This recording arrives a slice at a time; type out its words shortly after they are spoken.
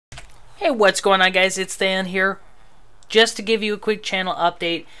Hey, what's going on, guys? It's Than here. Just to give you a quick channel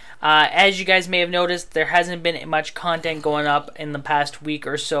update, as you guys may have noticed, there hasn't been much content going up in the past week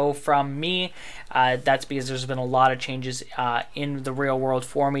or so from me. That's because there's been a lot of changes in the real world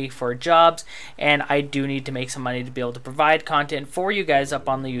for me for jobs, and I do need to make some money to be able to provide content for you guys up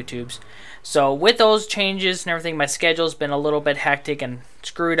on the YouTubes. So with those changes and everything, my schedule's been a little bit hectic and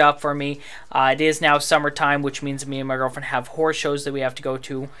screwed up for me. It is now summertime, which means me and my girlfriend have horse shows that we have to go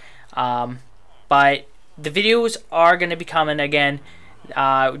to. But the videos are going to be coming again.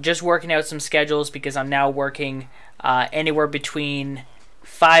 Just working out some schedules because I'm now working anywhere between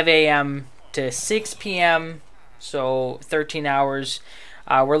 5 a.m. to 6 p.m. So 13 hours.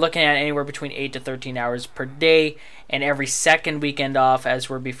 We're looking at anywhere between 8 to 13 hours per day, and every second weekend off, as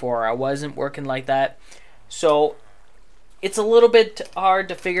were before. I wasn't working like that. So it's a little bit hard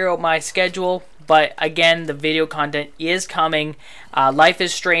to figure out my schedule, but again, the video content is coming. Life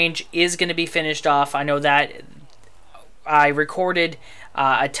is Strange is going to be finished off. I know that I recorded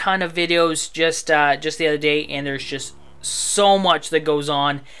a ton of videos just the other day, and there's just so much that goes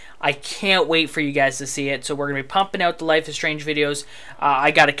on. I can't wait for you guys to see it. So we're going to be pumping out the Life is Strange videos. I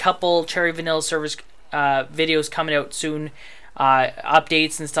got a couple Cherry Vanilla Service videos coming out soon.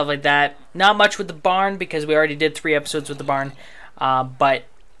 Updates and stuff like that. Not much with the barn because we already did 3 episodes with the barn, but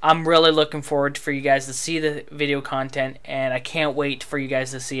I'm really looking forward for you guys to see the video content, and I can't wait for you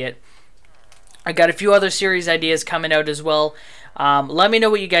guys to see it. I got a few other series ideas coming out as well. Let me know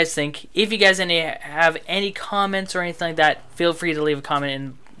what you guys think. If you guys have any comments or anything like that, feel free to leave a comment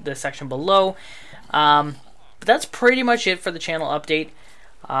in the section below. But that's pretty much it for the channel update.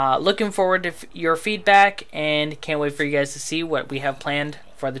 Looking forward to your feedback, and can't wait for you guys to see what we have planned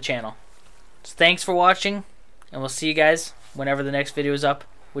for the channel. So thanks for watching, and we'll see you guys whenever the next video is up,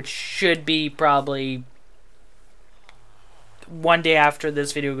 which should be probably one day after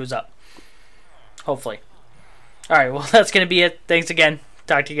this video goes up. Hopefully. Alright, well, that's going to be it. Thanks again.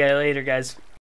 Talk to you guys later, guys.